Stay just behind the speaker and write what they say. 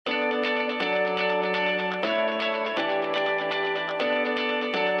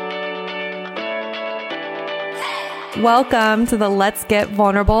Welcome to the Let's Get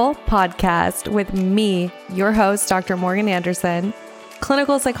Vulnerable podcast with me, your host, Dr. Morgan Anderson,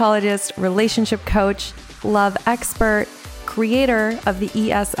 clinical psychologist, relationship coach, love expert, creator of the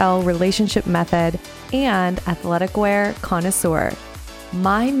ESL relationship method, and athletic wear connoisseur.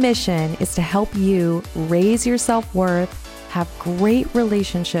 My mission is to help you raise your self-worth, have great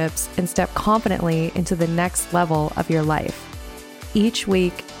relationships, and step confidently into the next level of your life. Each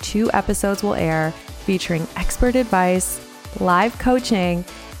week, 2 episodes will air featuring expert advice, live coaching,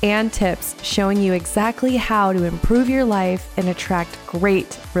 and tips showing you exactly how to improve your life and attract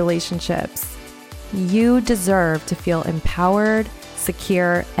great relationships. You deserve to feel empowered,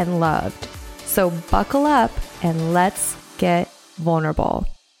 secure, and loved. So buckle up and let's get vulnerable.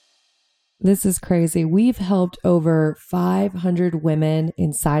 This is crazy. We've helped over 500 women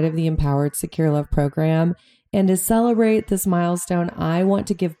inside of the Empowered Secure Love program. And to celebrate this milestone, I want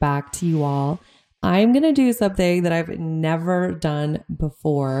to give back to you all. I'm going to do something that I've never done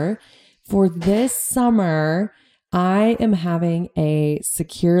before. For this summer, I am having a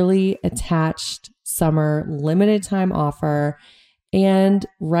securely attached summer limited time offer. And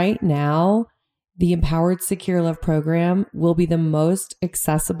right now, the Empowered Secure Love program will be the most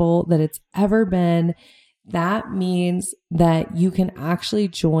accessible that it's ever been. That means that you can actually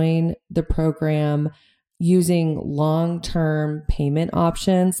join the program using long-term payment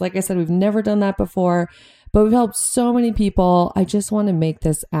options. Like I said, we've never done that before, but we've helped so many people. I just want to make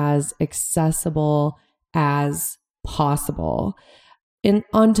this as accessible as possible. And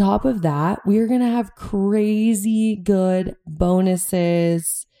on top of that, we're going to have crazy good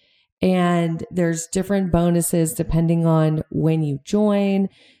bonuses. And there's different bonuses depending on when you join.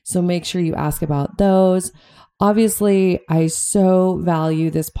 So make sure you ask about those. Obviously, I so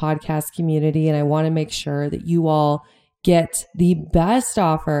value this podcast community and I want to make sure that you all get the best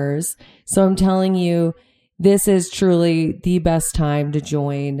offers. So I'm telling you, this is truly the best time to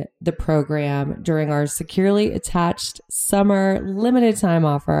join the program during our securely attached summer limited time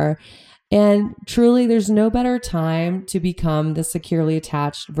offer. And truly, there's no better time to become the securely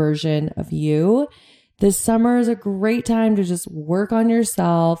attached version of you. This summer is a great time to just work on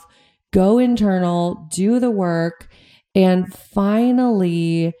yourself, go internal, do the work, and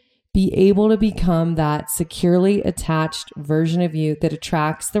finally be able to become that securely attached version of you that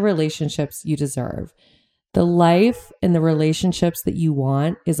attracts the relationships you deserve. The life and the relationships that you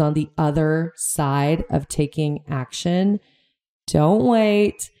want is on the other side of taking action. Don't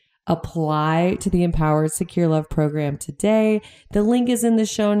wait. Apply to the Empowered Secure Love program today. The link is in the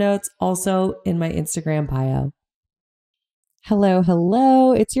show notes, also in my Instagram bio.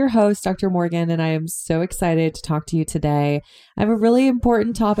 Hello. It's your host, Dr. Morgan, and I am so excited to talk to you today. I have a really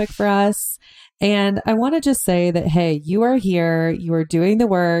important topic for us, and I want to just say that, hey, you are here, you are doing the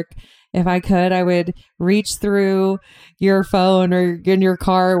work. If I could, I would reach through your phone or in your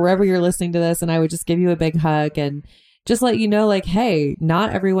car, wherever you're listening to this, and I would just give you a big hug and just let you know, like, hey,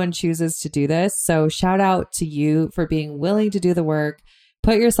 not everyone chooses to do this. So shout out to you for being willing to do the work,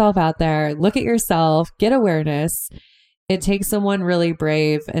 put yourself out there, look at yourself, get awareness. It takes someone really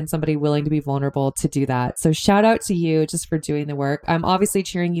brave and somebody willing to be vulnerable to do that. So shout out to you just for doing the work. I'm obviously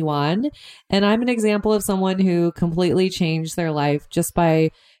cheering you on. And I'm an example of someone who completely changed their life just by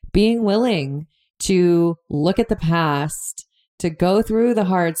being willing to look at the past, to go through the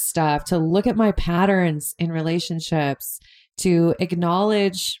hard stuff, to look at my patterns in relationships, to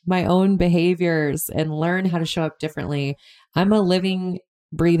acknowledge my own behaviors and learn how to show up differently. I'm a living,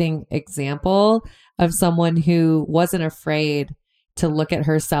 breathing example of someone who wasn't afraid to look at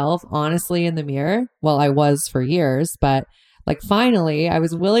herself honestly in the mirror. Well, I was for years, but like finally I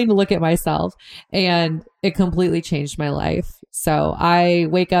was willing to look at myself and it completely changed my life. So I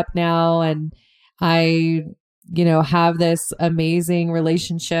wake up now and I have this amazing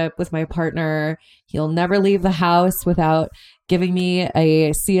relationship with my partner. He'll never leave the house without giving me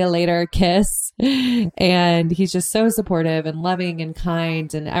a see you later kiss. And he's just so supportive and loving and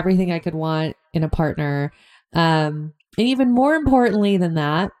kind and everything I could want in a partner. And even more importantly than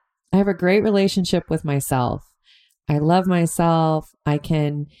that, I have a great relationship with myself. I love myself. I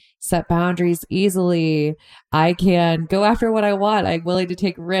can set boundaries easily. I can go after what I want. I'm willing to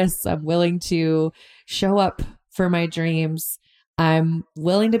take risks. I'm willing to show up for my dreams. I'm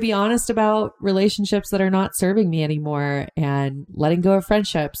willing to be honest about relationships that are not serving me anymore and letting go of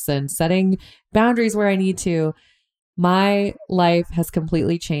friendships and setting boundaries where I need to. My life has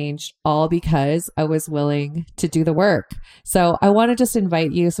completely changed all because I was willing to do the work. So I want to just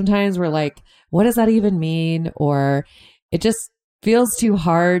invite you. Sometimes we're like, what does that even mean? Or it just feels too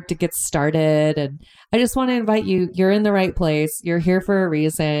hard to get started. And I just want to invite you. You're in the right place. You're here for a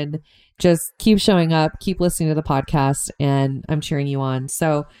reason. just keep showing up, keep listening to the podcast, and I'm cheering you on.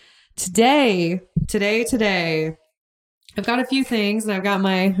 So today, I've got a few things, and I've got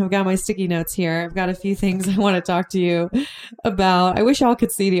my sticky notes here. I've got a few things I want to talk to you about. I wish y'all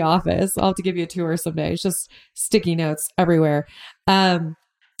could see the office. I'll have to give you a tour someday. It's just sticky notes everywhere.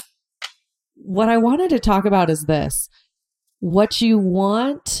 What I wanted to talk about is this: what you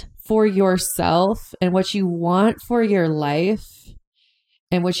want for yourself and what you want for your life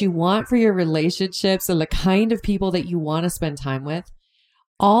and what you want for your relationships and the kind of people that you want to spend time with.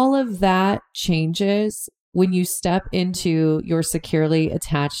 All of that changes when you step into your securely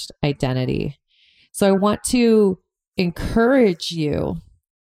attached identity. So I want to encourage you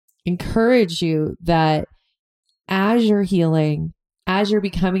that as you're healing, as you're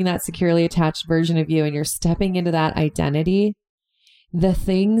becoming that securely attached version of you and you're stepping into that identity, the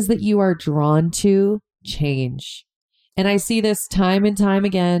things that you are drawn to change. And I see this time and time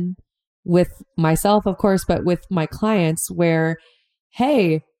again with myself, of course, but with my clients where,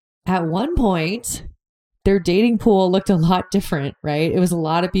 hey, at one point, their dating pool looked a lot different, right? It was a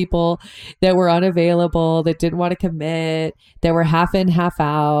lot of people that were unavailable, that didn't want to commit, that were half in, half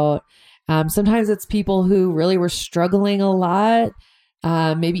out. Sometimes it's people who really were struggling a lot,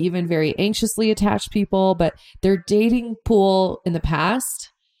 maybe even very anxiously attached people, but their dating pool in the past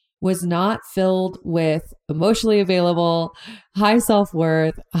was not filled with emotionally available, high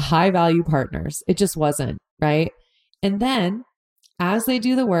self-worth, high value partners. It just wasn't, right? And then as they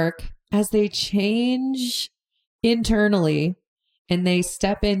do the work, as they change internally and they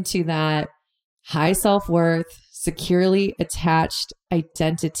step into that high self-worth, securely attached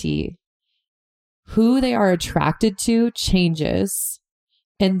identity, who they are attracted to changes,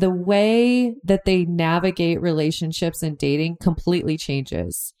 and the way that they navigate relationships and dating completely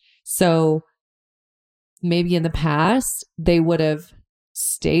changes. So maybe in the past, they would have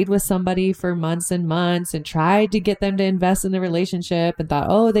stayed with somebody for months and months and tried to get them to invest in the relationship and thought,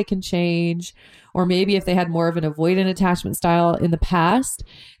 oh, they can change. Or maybe if they had more of an avoidant attachment style in the past,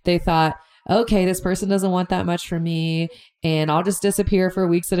 they thought, okay, this person doesn't want that much from me and I'll just disappear for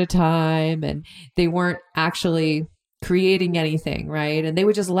weeks at a time. And they weren't actually creating anything, right? And they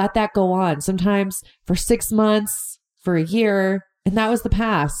would just let that go on, sometimes for 6 months, for a year, and that was the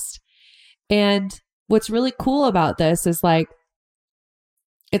past. And what's really cool about this is like,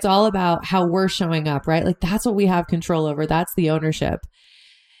 it's all about how we're showing up, right? Like that's what we have control over. That's the ownership.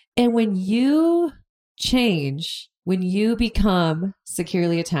 And when you change, when you become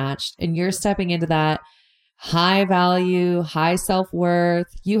securely attached and you're stepping into that high value, high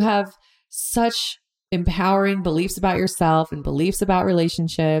self-worth, you have such empowering beliefs about yourself and beliefs about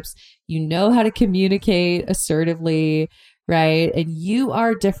relationships. You know how to communicate assertively, right? And you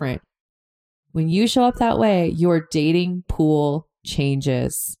are different. When you show up that way, your dating pool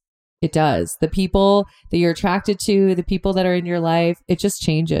changes. It does. The people that you're attracted to, the people that are in your life, it just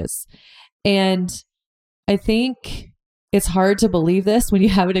changes. And I think it's hard to believe this when you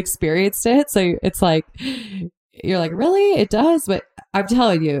haven't experienced it. So it's like, you're like, really? It does? But I'm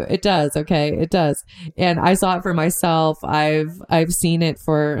telling you, it does. Okay. It does. And I saw it for myself. I've seen it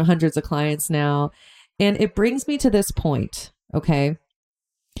for hundreds of clients now. And it brings me to this point. Okay.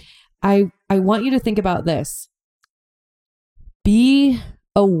 I want you to think about this. Be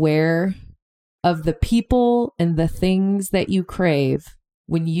aware of the people and the things that you crave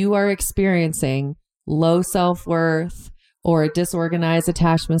when you are experiencing low self-worth or a disorganized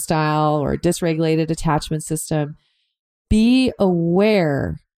attachment style or a dysregulated attachment system. Be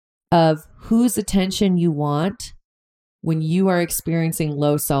aware of whose attention you want when you are experiencing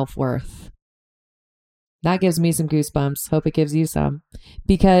low self-worth. That gives me some goosebumps. Hope it gives you some.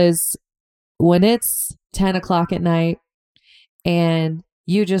 Because when it's 10 o'clock at night and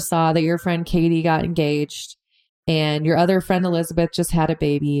you just saw that your friend Katie got engaged and your other friend Elizabeth just had a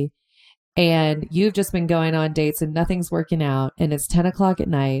baby and you've just been going on dates and nothing's working out and it's 10 o'clock at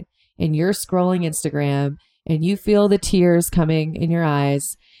night and you're scrolling Instagram and you feel the tears coming in your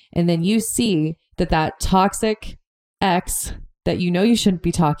eyes and then you see that toxic ex that you know you shouldn't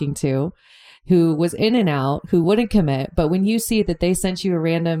be talking to, who was in and out, who wouldn't commit, but when you see that they sent you a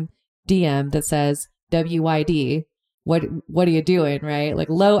random DM that says WYD, what are you doing, right? Like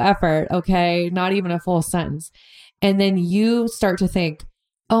low effort, okay, not even a full sentence. And then you start to think,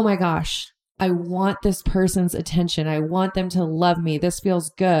 oh my gosh, I want this person's attention. I want them to love me. This feels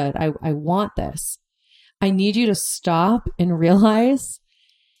good. I want this. I need you to stop and realize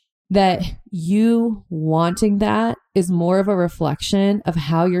that you wanting that is more of a reflection of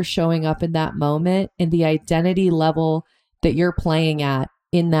how you're showing up in that moment and the identity level that you're playing at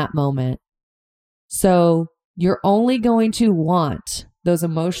in that moment. So you're only going to want those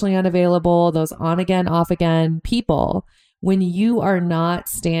emotionally unavailable, those on again, off again people, when you are not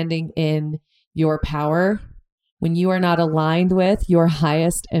standing in your power, when you are not aligned with your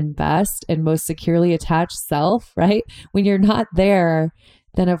highest and best and most securely attached self, right? When you're not there,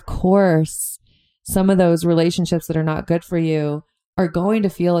 then of course, some of those relationships that are not good for you are going to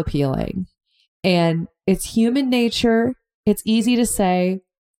feel appealing. And it's human nature. It's easy to say,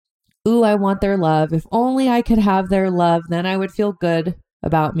 ooh, I want their love. If only I could have their love, then I would feel good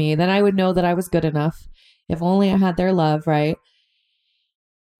about me. Then I would know that I was good enough. If only I had their love, right?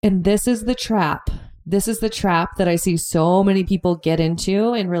 And this is the trap. This is the trap that I see so many people get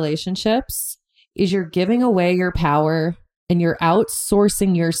into in relationships, is you're giving away your power and you're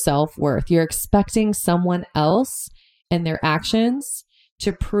outsourcing your self-worth. You're expecting someone else and their actions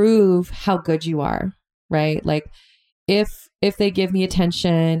to prove how good you are, right? Like if they give me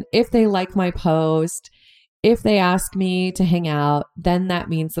attention, if they like my post, if they ask me to hang out, then that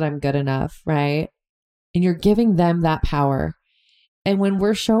means that I'm good enough, right? And you're giving them that power. And when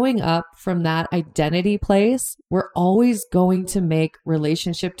we're showing up from that identity place, we're always going to make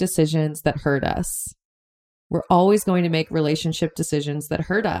relationship decisions that hurt us. We're always going to make relationship decisions that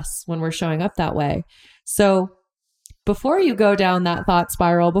hurt us when we're showing up that way. So before you go down that thought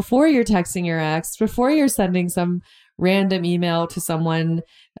spiral, before you're texting your ex, before you're sending some random email to someone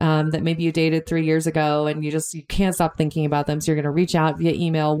that maybe you dated 3 years ago and you can't stop thinking about them, so you're going to reach out via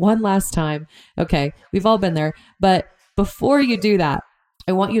email one last time. Okay, we've all been there. But before you do that,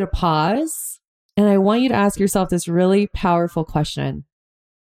 I want you to pause and I want you to ask yourself this really powerful question,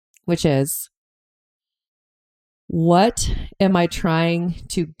 which is, what am I trying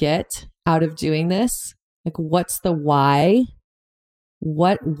to get out of doing this? Like, what's the why?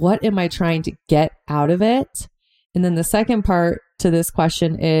 What am I trying to get out of it? And then the second part to this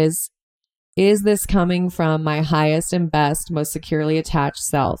question is this coming from my highest and best, most securely attached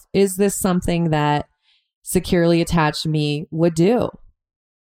self? Is this something that securely attached me would do?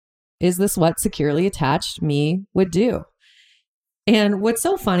 Is this what securely attached me would do? And what's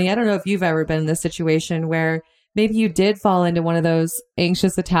so funny, I don't know if you've ever been in this situation where maybe you did fall into one of those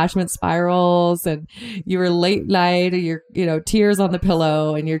anxious attachment spirals and you were late night, you're, tears on the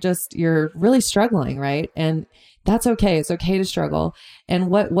pillow and you're really struggling, right? And that's okay. It's okay to struggle. And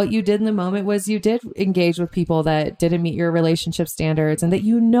what you did in the moment was you did engage with people that didn't meet your relationship standards and that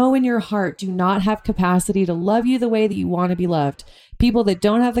in your heart do not have capacity to love you the way that you want to be loved. People that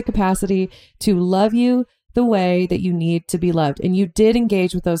don't have the capacity to love you the way that you need to be loved. And you did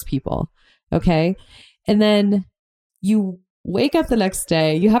engage with those people. Okay. And then you wake up the next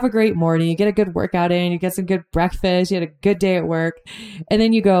day, you have a great morning, you get a good workout in, you get some good breakfast, you had a good day at work. And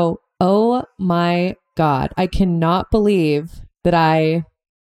then you go, oh my God, I cannot believe that I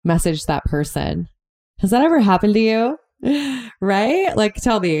messaged that person. Has that ever happened to you? Right? Like,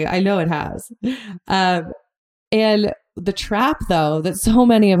 tell me, I know it has. And the trap though, that so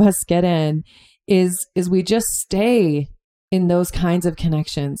many of us get in is we just stay in those kinds of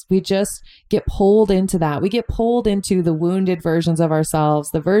connections. We just get pulled into that. We get pulled into the wounded versions of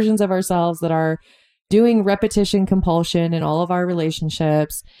ourselves, the versions of ourselves that are doing repetition compulsion in all of our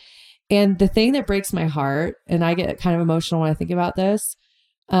relationships. And the thing that breaks my heart, and I get kind of emotional when I think about this,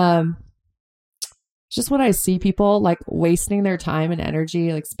 just when I see people like wasting their time and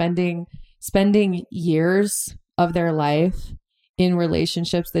energy, like spending years of their life in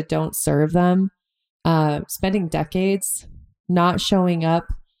relationships that don't serve them, spending decades not showing up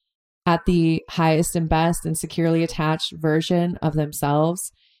at the highest and best and securely attached version of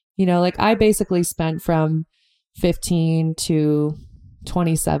themselves. Like I basically spent from 15 to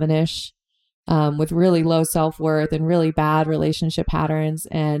 27-ish with really low self-worth and really bad relationship patterns.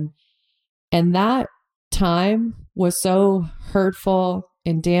 And that time was so hurtful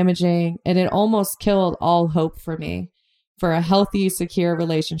and damaging, and it almost killed all hope for me for a healthy, secure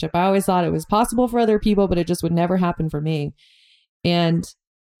relationship. I always thought it was possible for other people, but it just would never happen for me. And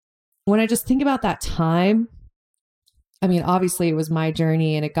when I just think about that time, I mean, obviously it was my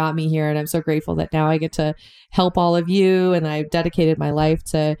journey and it got me here. And I'm so grateful that now I get to help all of you. And I've dedicated my life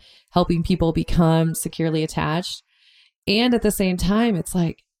to helping people become securely attached. And at the same time, it's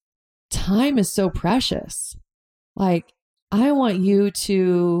like, time is so precious. Like, I want you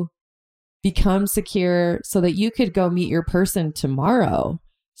to become secure so that you could go meet your person tomorrow,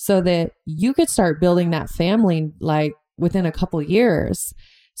 so that you could start building that family like within a couple years,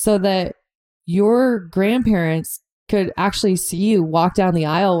 so that your grandparents could actually see you walk down the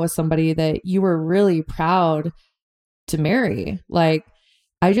aisle with somebody that you were really proud to marry. Like,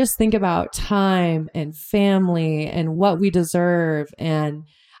 I just think about time and family and what we deserve. And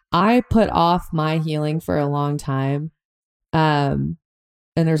I put off my healing for a long time.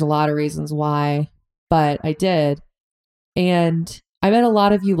 And there's a lot of reasons why, but I did. And I bet a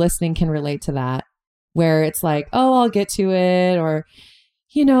lot of you listening can relate to that, where it's like, oh, I'll get to it. Or,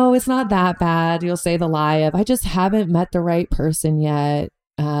 it's not that bad. You'll say the lie of, I just haven't met the right person yet.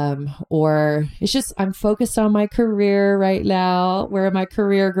 Or it's just, I'm focused on my career right now. Where are my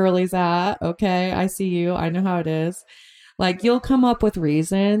career girlies at? Okay. I see you. I know how it is. Like, you'll come up with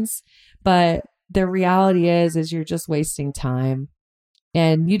reasons, but the reality is you're just wasting time,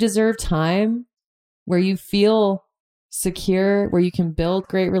 and you deserve time where you feel secure, where you can build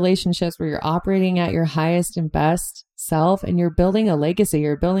great relationships, where you're operating at your highest and best self, and you're building a legacy.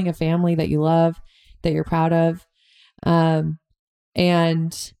 You're building a family that you love, that you're proud of.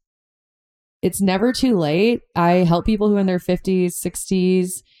 And it's never too late. I help people who are in their 50s,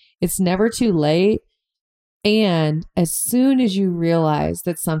 60s. It's never too late. And as soon as you realize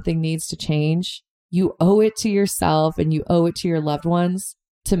that something needs to change, you owe it to yourself and you owe it to your loved ones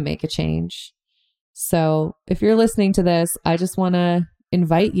to make a change. So if you're listening to this, I just want to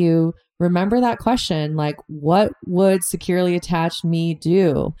invite you, remember that question, like, what would securely attached me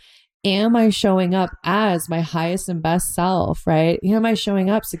do? Am I showing up as my highest and best self, right? Am I showing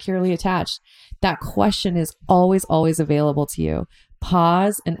up securely attached? That question is always, always available to you.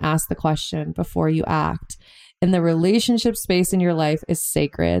 Pause and ask the question before you act. And the relationship space in your life is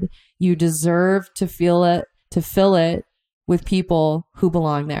sacred. You deserve to feel it, to fill it with people who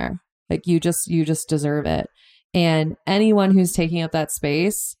belong there. Like, you just deserve it. And anyone who's taking up that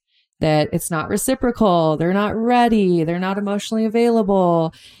space, that it's not reciprocal, they're not ready, they're not emotionally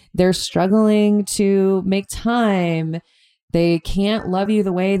available, they're struggling to make time, they can't love you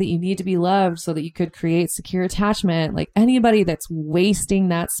the way that you need to be loved so that you could create secure attachment. Like, anybody that's wasting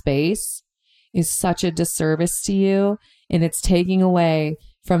that space is such a disservice to you, and it's taking away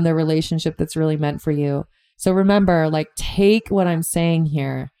from the relationship that's really meant for you. So remember, like, take what I'm saying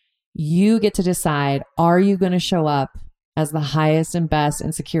here. You get to decide, are you going to show up as the highest and best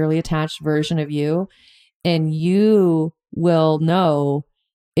and securely attached version of you? And you will know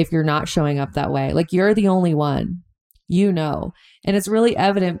if you're not showing up that way. Like, you're the only one, and it's really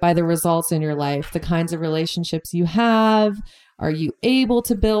evident by the results in your life, the kinds of relationships you have. Are you able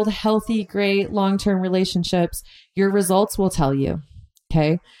to build healthy, great long-term relationships? Your results will tell you.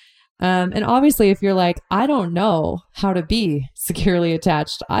 Okay. And obviously, if you're like, I don't know how to be securely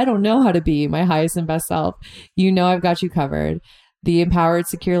attached, I don't know how to be my highest and best self, I've got you covered. The Empowered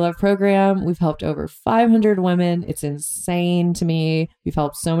Secure Love program, we've helped over 500 women. It's insane to me. We've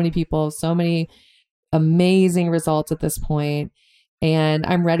helped so many people, so many amazing results at this point. And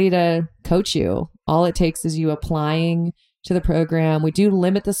I'm ready to coach you. All it takes is you applying to the program. We do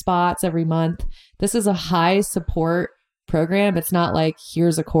limit the spots every month. This is a high support program. It's not like,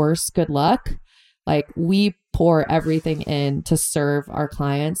 here's a course, good luck. Like, we pour everything in to serve our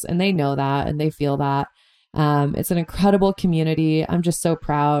clients, and they know that and they feel that. It's an incredible community. I'm just so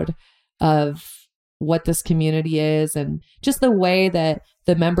proud of what this community is, and just the way that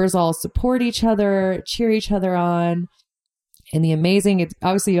the members all support each other, cheer each other on. And the amazing,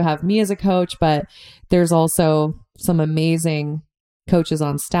 obviously you have me as a coach, but there's also some amazing coaches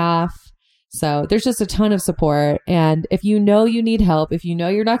on staff. So there's just a ton of support. And if you need help, if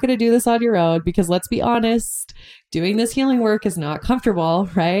you're not going to do this on your own, because let's be honest, doing this healing work is not comfortable,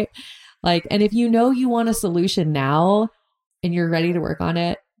 right? Like, and if you want a solution now and you're ready to work on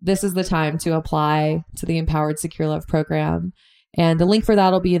it, this is the time to apply to the Empowered Secure Love program. And the link for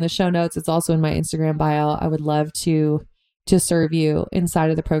that will be in the show notes. It's also in my Instagram bio. I would love to serve you inside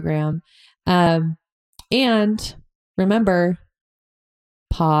of the program. And remember,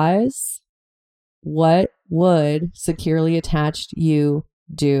 pause. What would securely attached you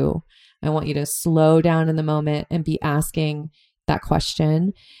do? I want you to slow down in the moment and be asking that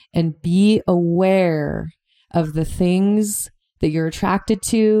question, and be aware of the things that you're attracted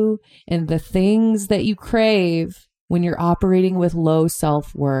to and the things that you crave when you're operating with low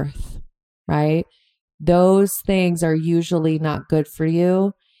self-worth, right? Those things are usually not good for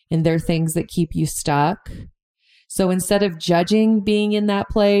you, and they're things that keep you stuck. So instead of judging being in that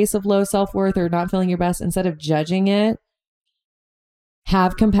place of low self-worth or not feeling your best, instead of judging it,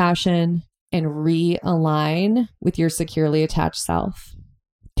 have compassion and realign with your securely attached self.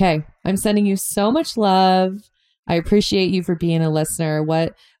 Okay, I'm sending you so much love. I appreciate you for being a listener.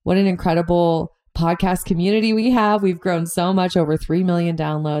 What an incredible podcast community we have. We've grown so much, over 3 million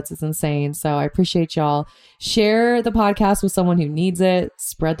downloads. It's insane. So I appreciate y'all. Share the podcast with someone who needs it.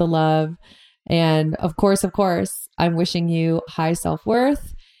 Spread the love. And of course, I'm wishing you high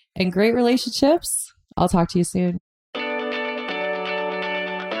self-worth and great relationships. I'll talk to you soon.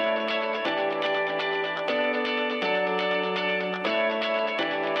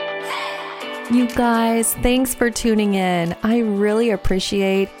 You guys, thanks for tuning in. I really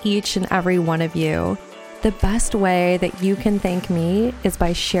appreciate each and every one of you. The best way that you can thank me is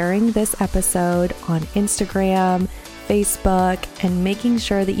by sharing this episode on Instagram, Facebook, and making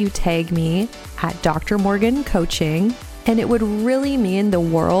sure that you tag me at Dr. Morgan Coaching. And it would really mean the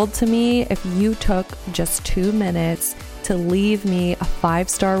world to me if you took just 2 minutes to leave me a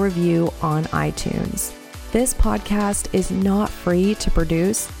 5-star review on iTunes. This podcast is not free to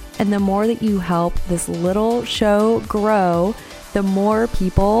produce, and the more that you help this little show grow, the more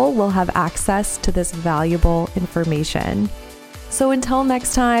people will have access to this valuable information. So until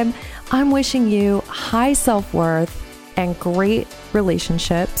next time, I'm wishing you high self-worth and great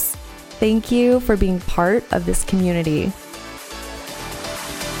relationships. Thank you for being part of this community.